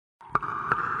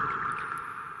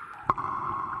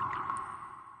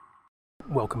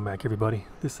Welcome back, everybody.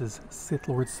 This is Sith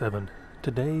Lord 7.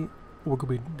 Today we're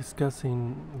going to be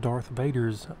discussing Darth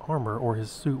Vader's armor, or his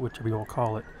suit, whichever you want to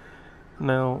call it.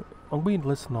 Now, I'm going to be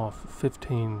listing off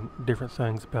 15 different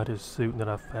things about his suit that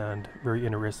I find very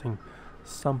interesting.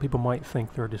 Some people might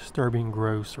think they're disturbing,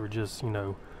 gross, or just,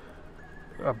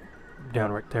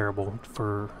 downright terrible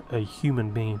for a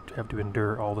human being to have to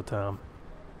endure all the time.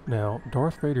 Now,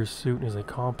 Darth Vader's suit is a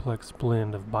complex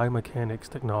blend of biomechanics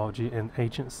technology and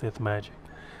ancient Sith magic.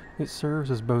 It serves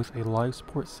as both a life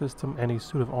support system and a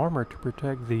suit of armor to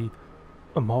protect the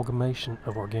amalgamation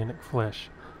of organic flesh,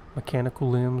 mechanical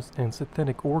limbs, and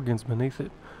synthetic organs beneath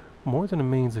it. More than a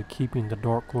means of keeping the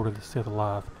Dark Lord of the Sith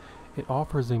alive, it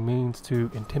offers a means to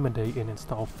intimidate and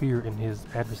install fear in his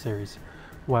adversaries,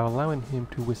 while allowing him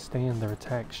to withstand their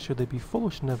attacks should they be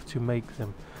foolish enough to make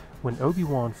them. When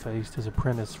Obi-Wan faced his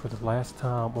apprentice for the last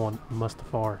time on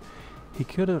Mustafar, he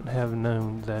couldn't have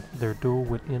known that their duel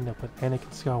would end up with Anakin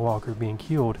Skywalker being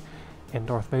killed and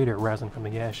Darth Vader rising from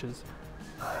the ashes.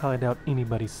 I highly doubt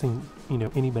anybody's seen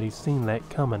that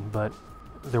coming, but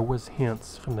there was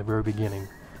hints from the very beginning.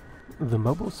 The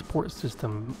mobile support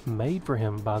system made for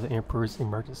him by the Emperor's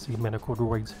emergency medical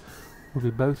droids would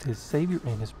be both his savior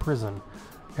and his prison.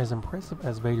 As impressive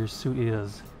as Vader's suit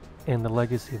is, and the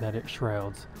legacy that it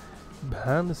shrouds,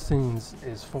 behind the scenes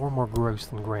is far more gross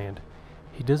than grand.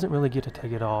 He doesn't really get to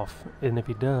take it off, and if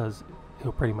he does,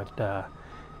 he'll pretty much die.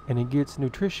 And he gets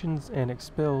nutritions and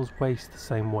expels waste the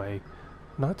same way.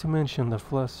 Not to mention the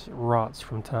flesh rots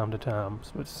from time to time,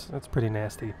 so that's pretty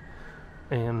nasty.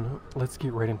 And let's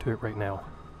get right into it right now.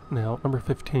 Now, number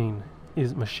 15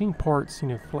 is machine parts,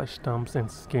 flesh stumps and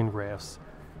skin grafts.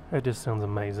 That just sounds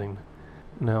amazing.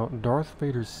 Now, Darth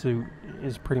Vader's suit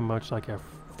is pretty much like a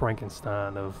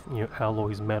Frankenstein of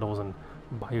alloys, metals, and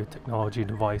biotechnology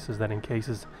devices that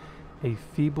encases a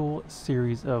feeble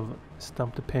series of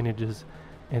stumped appendages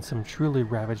and some truly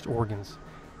ravaged organs.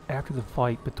 After the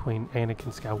fight between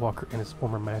Anakin Skywalker and his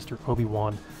former master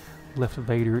Obi-Wan left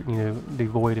Vader,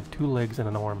 devoid of 2 legs and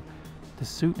an arm, the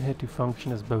suit had to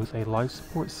function as both a life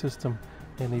support system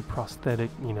and a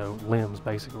prosthetic, limbs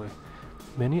basically.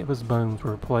 Many of his bones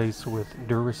were replaced with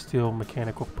Durasteel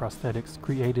mechanical prosthetics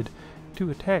created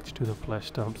to attach to the flesh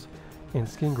stumps, and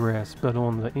skin grafts but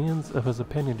on the ends of his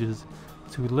appendages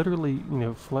to literally,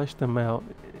 flesh them out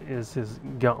as his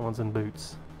gauntlets and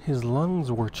boots. His lungs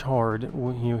were charred,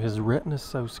 his retina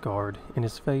so scarred, and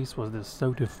his face was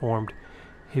so deformed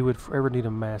he would forever need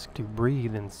a mask to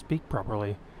breathe and speak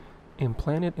properly.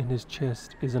 Implanted in his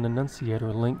chest is an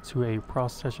enunciator linked to a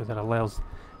processor that allows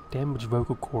damaged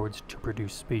vocal cords to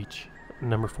produce speech.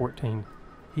 Number 14.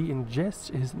 He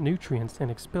ingests his nutrients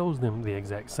and expels them the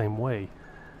exact same way.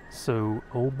 So,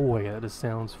 oh boy, that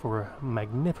sounds for a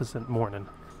magnificent morning.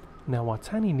 Now, while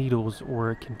tiny needles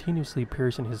were continuously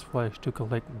piercing his flesh to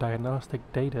collect diagnostic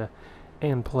data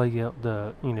and play out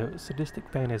the, sadistic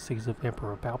fantasies of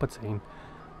Emperor Palpatine,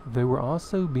 they were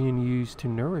also being used to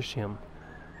nourish him.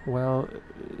 Well,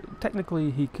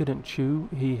 technically he couldn't chew.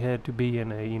 He had to be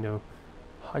in a,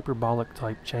 hyperbolic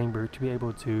type chamber to be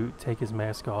able to take his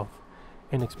mask off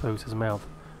and expose his mouth.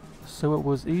 So it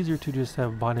was easier to just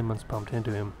have vitamins pumped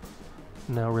into him.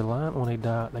 Now, relying on a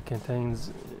diet that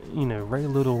contains, very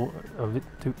little of it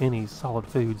to any solid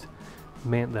foods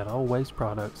meant that all waste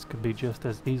products could be just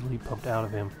as easily pumped out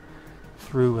of him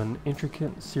through an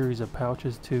intricate series of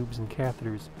pouches, tubes, and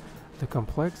catheters. The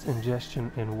complex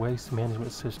ingestion and waste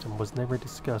management system was never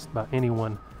discussed by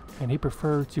anyone, and he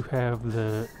preferred to have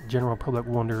the general public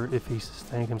wonder if he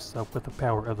sustained himself with the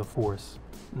power of the Force.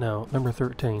 Now, number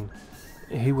 13.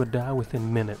 He would die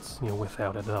within minutes,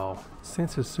 without it at all.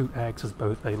 Since his suit acts as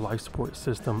both a life support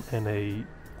system and a,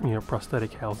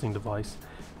 prosthetic housing device,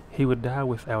 he would die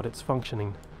without its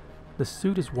functioning. The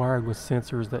suit is wired with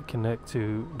sensors that connect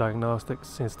to diagnostic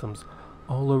systems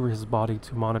all over his body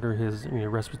to monitor his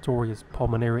respiratory, his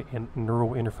pulmonary, and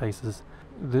neural interfaces.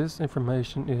 This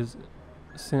information is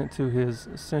sent to his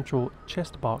central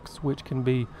chest box, which can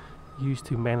be used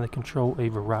to manually control a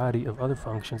variety of other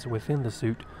functions within the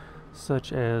suit,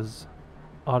 such as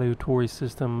auditory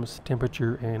systems,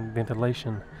 temperature, and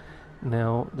ventilation.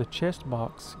 Now, the chest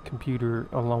box computer,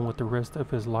 along with the rest of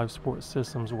his life support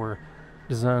systems, were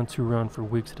designed to run for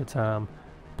weeks at a time,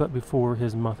 but before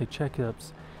his monthly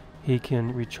checkups, he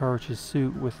can recharge his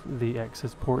suit with the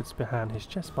access ports behind his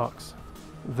chest box.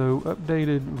 Though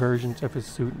updated versions of his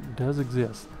suit does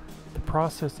exist, the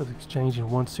process of exchanging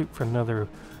one suit for another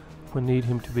would need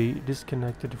him to be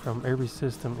disconnected from every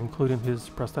system, including his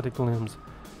prosthetic limbs,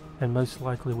 and most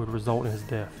likely would result in his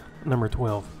death. Number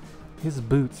 12. His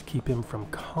boots keep him from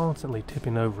constantly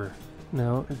tipping over.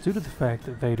 Now, due to the fact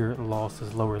that Vader lost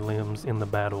his lower limbs in the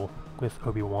battle with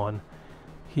Obi-Wan,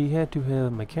 he had to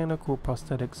have mechanical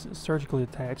prosthetics surgically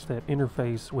attached that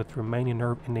interface with remaining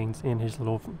nerve endings in his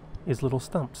little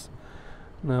stumps.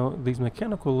 Now, these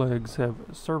mechanical legs have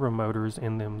servo motors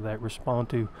in them that respond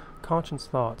to conscious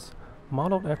thoughts,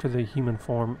 modeled after the human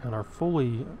form, and are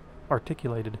fully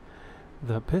articulated.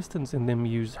 The pistons in them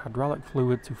use hydraulic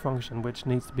fluid to function, which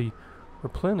needs to be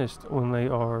replenished when they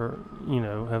are,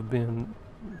 have been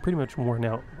pretty much worn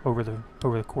out over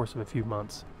the course of a few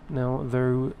months. Now,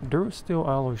 though Durasteel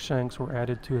alloy shanks were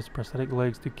added to his prosthetic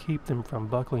legs to keep them from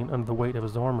buckling under the weight of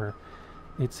his armor,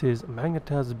 it's his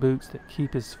magnetized boots that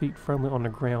keep his feet firmly on the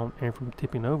ground and from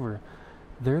tipping over.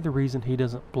 They're the reason he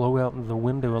doesn't blow out the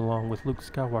window along with Luke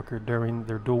Skywalker during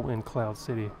their duel in Cloud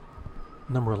City.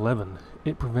 Number 11.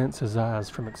 It prevents his eyes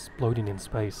from exploding in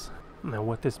space. Now,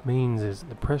 what this means is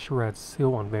the pressurized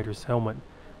seal on Vader's helmet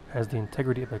has the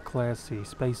integrity of a Class C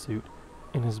spacesuit,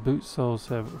 and his boot soles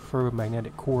have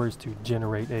ferromagnetic cores to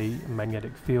generate a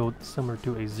magnetic field similar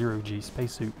to a zero-G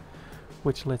spacesuit,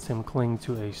 which lets him cling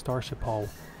to a starship hull.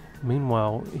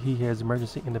 Meanwhile, he has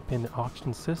emergency independent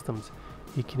oxygen systems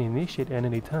he can initiate at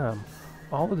any time.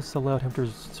 All of this allowed him to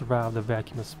survive the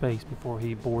vacuum of space before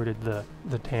he boarded the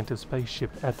Tantive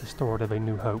spaceship at the start of A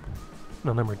New Hope.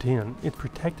 Now, number 10, it's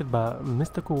protected by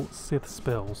mystical Sith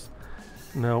spells.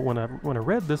 Now, when I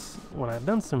read this, when I'd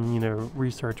done some,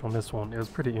 research on this one, it was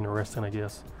pretty interesting, I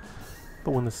guess.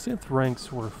 But when the Sith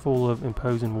ranks were full of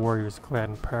imposing warriors clad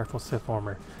in powerful Sith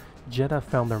armor, Jedi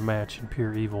found their match in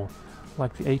pure evil.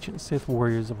 Like the ancient Sith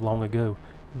warriors of long ago,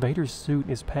 Vader's suit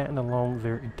is patterned along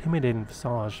their intimidating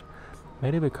visage.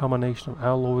 Made of a combination of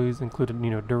alloys, including,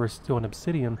 Durasteel and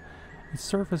obsidian, its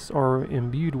surface are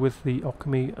imbued with the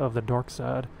alchemy of the dark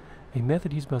side, a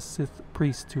method used by Sith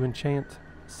priests to enchant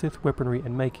Sith weaponry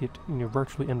and make it,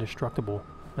 virtually indestructible.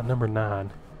 And number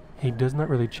 9, he does not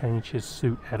really change his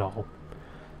suit at all.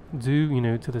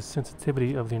 Due, to the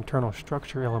sensitivity of the internal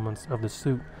structure elements of the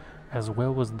suit, as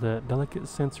well as the delicate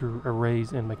sensor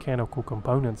arrays and mechanical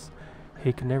components,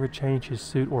 he can never change his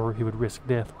suit or he would risk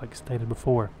death, like stated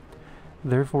before.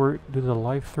 Therefore, due to the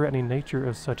life-threatening nature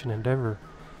of such an endeavor,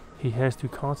 he has to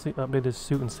constantly update his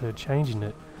suit instead of changing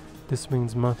it. This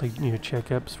means monthly,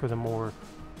 checkups for the more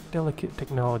delicate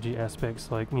technology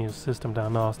aspects like, system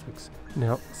diagnostics.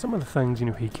 Now, some of the things,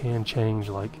 he can change,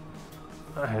 like,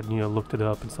 I had, looked it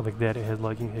up and stuff like that. It had,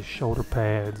 like, his shoulder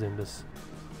pads and this,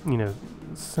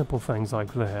 simple things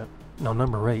like that. Now,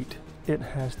 number 8, it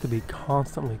has to be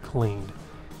constantly cleaned.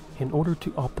 In order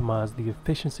to optimize the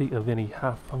efficiency of any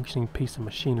high-functioning piece of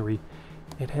machinery,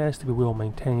 it has to be well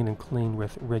maintained and cleaned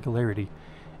with regularity.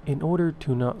 In order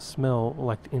to not smell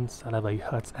like the inside of a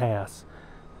Hutt's ass,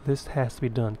 this has to be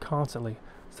done constantly,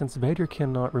 since Vader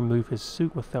cannot remove his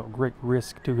suit without great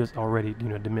risk to his already,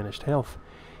 diminished health.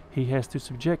 He has to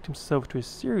subject himself to a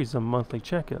series of monthly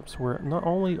checkups where not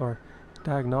only are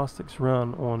diagnostics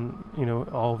run on,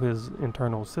 all of his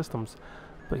internal systems,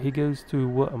 but he goes to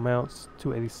what amounts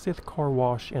to a Sith car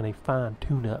wash and a fine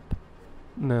tune-up.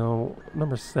 Now,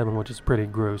 number 7, which is pretty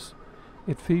gross,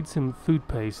 it feeds him food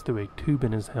paste through a tube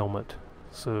in his helmet.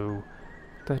 So,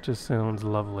 that just sounds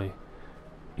lovely.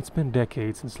 It's been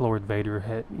decades since Lord Vader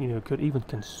had, could even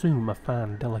consume a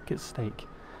fine, delicate steak.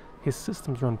 His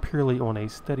systems run purely on a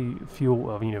steady fuel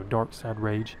of, dark side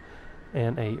rage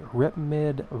and a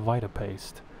RepMed Vita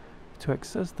paste. To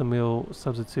access the meal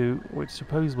substitute, which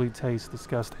supposedly tastes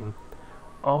disgusting,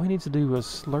 all he needs to do is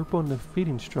slurp on the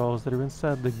feeding straws that are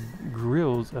inside the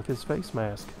grills of his face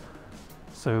mask.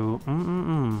 So,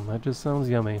 that just sounds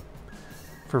yummy.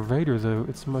 For Vader, though,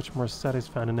 it's much more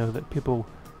satisfying to know that people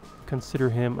consider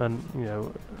him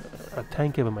a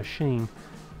tank of a machine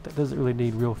that doesn't really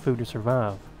need real food to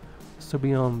survive. So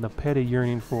beyond the petty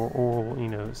yearning for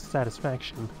oral,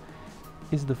 satisfaction,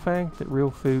 is the fact that real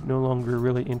food no longer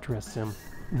really interests him.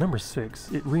 Number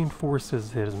 6, it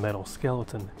reinforces his metal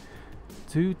skeleton.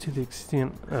 Due to the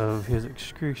extent of his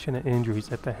excruciating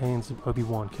injuries at the hands of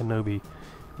Obi-Wan Kenobi,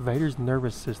 Vader's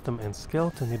nervous system and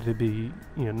skeleton needed to be,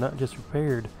 not just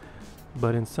repaired,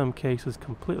 but in some cases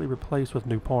completely replaced with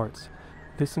new parts.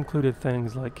 This included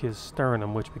things like his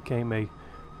sternum, which became a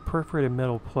perforated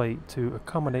metal plate to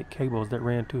accommodate cables that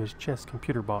ran to his chest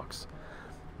computer box.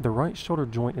 The right shoulder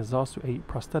joint is also a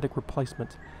prosthetic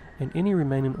replacement, and any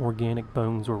remaining organic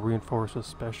bones were reinforced with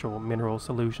special mineral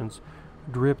solutions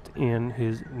dripped in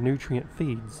his nutrient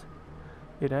feeds.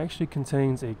 It actually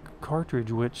contains a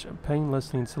cartridge which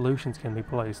pain-lessening solutions can be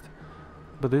placed,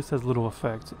 but this has little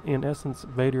effect. In essence,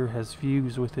 Vader has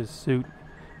fused with his suit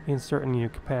in certain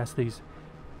capacities,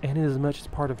 and is as much as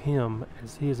part of him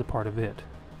as he is a part of it.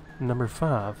 Number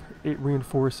 5, it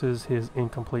reinforces his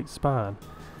incomplete spine.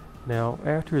 Now,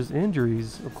 after his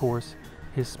injuries, of course,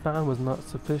 his spine was not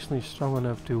sufficiently strong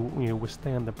enough to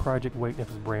withstand the project weight of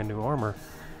his brand new armor,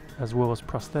 as well as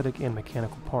prosthetic and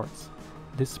mechanical parts.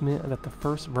 This meant that the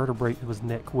first vertebrae of his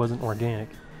neck wasn't organic,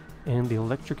 and the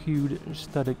electrocuted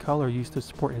studded collar used to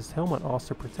support his helmet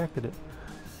also protected it.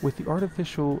 With the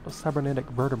artificial cybernetic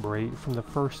vertebrae from the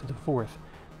first to the fourth,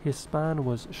 his spine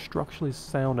was structurally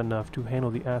sound enough to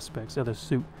handle the aspects of the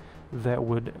suit that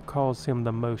would cause him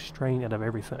the most strain out of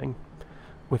everything.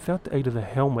 Without the aid of the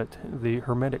helmet, the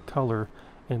hermetic collar,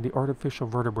 and the artificial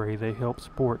vertebrae they help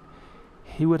support,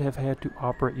 he would have had to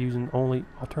operate using only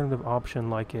alternative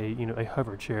option like a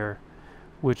hover chair,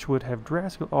 which would have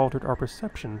drastically altered our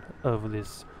perception of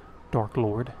this Dark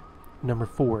Lord. Number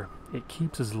 4, it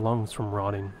keeps his lungs from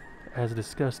rotting. As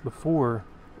discussed before,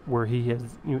 where he has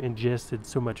ingested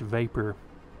so much vapor,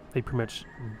 they pretty much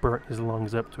burnt his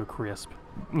lungs up to a crisp.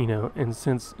 And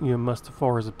since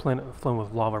Mustafar is a planet flowing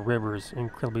with lava rivers,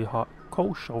 incredibly hot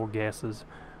coal shoal gases,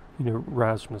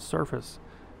 rise from the surface.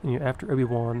 After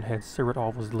Obi-Wan had severed all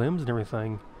of his limbs and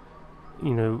everything,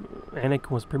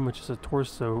 Anakin was pretty much just a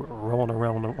torso rolling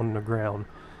around on the ground.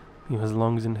 His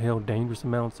lungs inhaled dangerous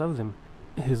amounts of them.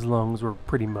 His lungs were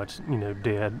pretty much,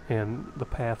 dead, and the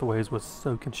pathways was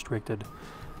so constricted.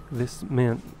 This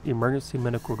meant emergency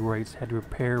medical droids had to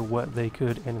repair what they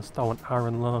could and install an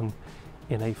iron lung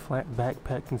in a flat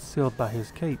backpack concealed by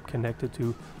his cape connected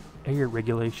to air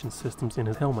regulation systems in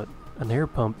his helmet. An air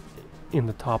pump in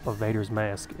the top of Vader's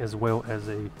mask, as well as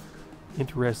a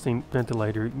interesting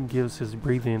ventilator, gives his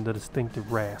breathing the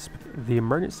distinctive rasp. The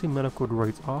emergency medical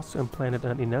droids also implanted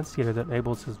an enunciator that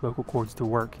enables his vocal cords to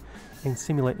work and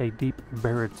simulate a deep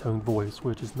baritone voice,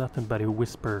 which is nothing but a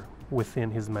whisper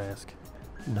within his mask.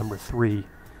 Number 3,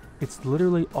 it's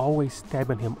literally always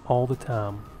stabbing him all the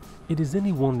time. It is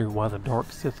any wonder why the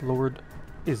Dark Sith Lord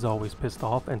is always pissed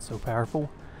off and so powerful.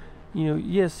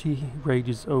 Yes, he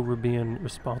rages over being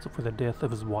responsible for the death of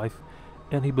his wife,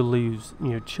 and he believes,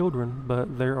 children,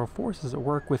 but there are forces at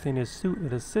work within his suit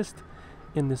that assist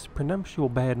in this prenuptial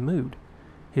bad mood.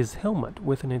 His helmet,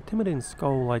 with an intimidating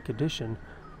skull-like addition,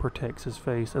 protects his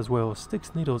face, as well as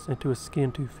sticks needles into his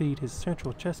skin to feed his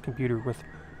central chest computer with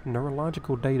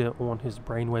neurological data on his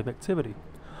brainwave activity.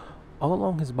 All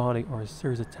along his body are a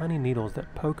series of tiny needles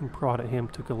that poke and prod at him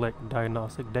to collect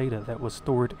diagnostic data that was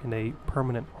stored in a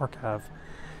permanent archive.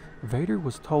 Vader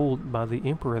was told by the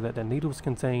Emperor that the needles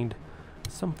contained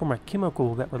some form of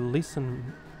chemical that would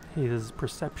lessen his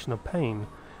perception of pain.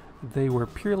 They were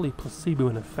purely placebo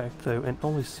in effect, though, and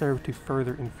only served to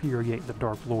further infuriate the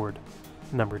Dark Lord.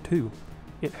 Number 2,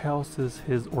 it houses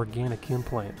his organic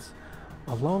implants.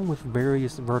 Along with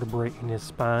various vertebrae in his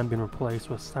spine being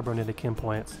replaced with cybernetic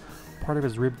implants, part of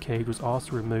his rib cage was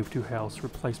also removed to house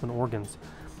replacement organs.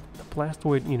 The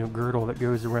plastoid girdle that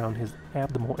goes around his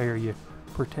abdominal area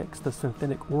protects the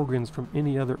synthetic organs from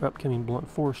any other upcoming blunt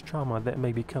force trauma that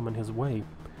may be coming his way.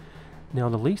 Now,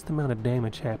 the least amount of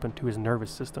damage happened to his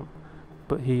nervous system,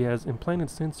 but he has implanted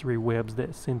sensory webs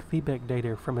that send feedback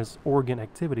data from his organ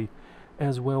activity,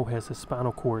 as well as his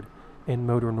spinal cord and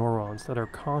motor neurons that are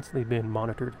constantly being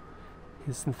monitored.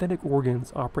 His synthetic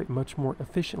organs operate much more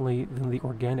efficiently than the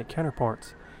organic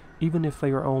counterparts, even if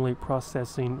they are only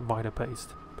processing vita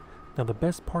paste. Now, the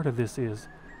best part of this is,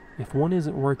 if one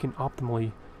isn't working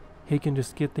optimally, he can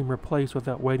just get them replaced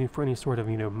without waiting for any sort of,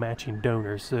 matching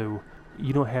donor, so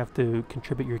you don't have to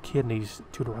contribute your kidneys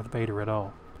to Darth Vader at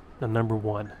all. Now, number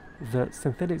 1, the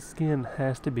synthetic skin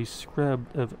has to be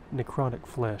scrubbed of necrotic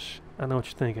flesh. I know what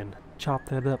you're thinking. Chop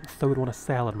that up and throw it on a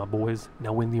salad, my boys.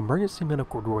 Now, when the emergency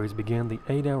medical droids began the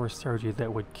 8-hour surgery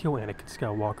that would kill Anakin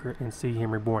Skywalker and see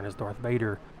him reborn as Darth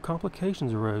Vader,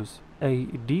 complications arose. A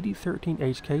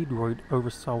DD-13HK droid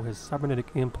oversaw his cybernetic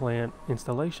implant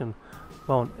installation,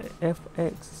 while an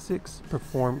FX-6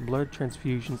 performed blood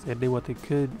transfusions and did what they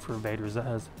could for Vader's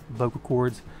eyes, vocal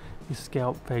cords, his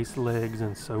scalp, face, legs,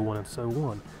 and so on and so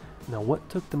on. Now, what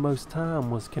took the most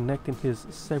time was connecting his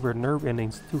severed nerve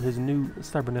endings to his new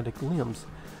cybernetic limbs,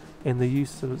 and the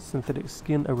use of synthetic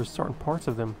skin over certain parts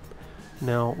of them.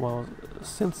 Now, while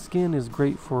synth skin is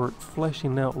great for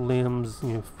fleshing out limbs,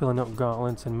 filling out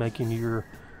gauntlets, and making your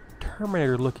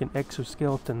Terminator-looking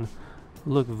exoskeleton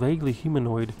look vaguely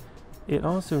humanoid, it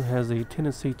also has a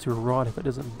tendency to rot if it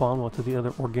doesn't bond well to the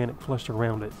other organic flesh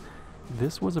around it.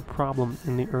 This was a problem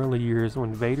in the early years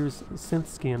when Vader's synth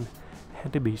skin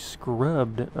had to be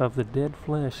scrubbed of the dead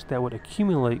flesh that would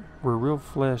accumulate where real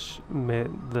flesh met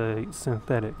the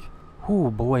synthetic.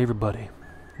 Oh boy, everybody.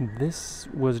 This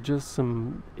was just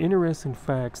some interesting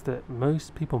facts that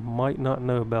most people might not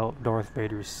know about Darth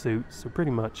Vader's suit, so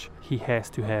pretty much he has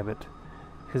to have it.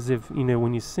 As if,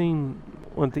 when you've seen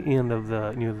at the end of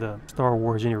the Star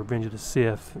Wars, Revenge of the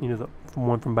Sith, the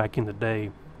one from back in the day,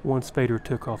 once Vader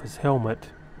took off his helmet,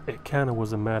 it kind of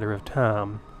was a matter of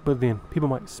time. But then people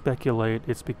might speculate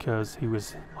it's because he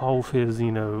was all of his,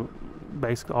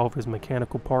 basically all of his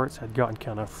mechanical parts had gotten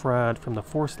kind of fried from the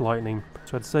Force lightning.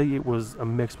 So I'd say it was a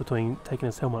mix between taking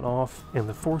his helmet off and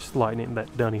the Force lightning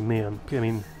that done him in. I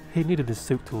mean, he needed this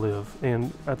suit to live,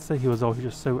 and I'd say he was always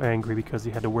just so angry because he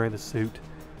had to wear the suit,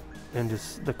 and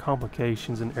just the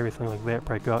complications and everything like that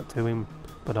probably got to him.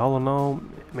 But all in all,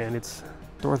 man,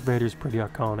 Darth Vader's pretty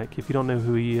iconic. If you don't know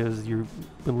who he is, you've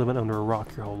been living under a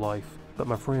rock your whole life. But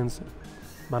my friends,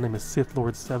 my name is Sith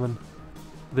Lord 7.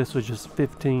 This was just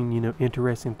 15,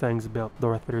 interesting things about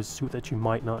Darth Vader's suit that you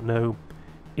might not know.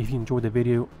 If you enjoyed the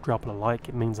video, drop it a like,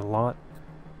 it means a lot.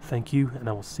 Thank you, and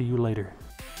I will see you later.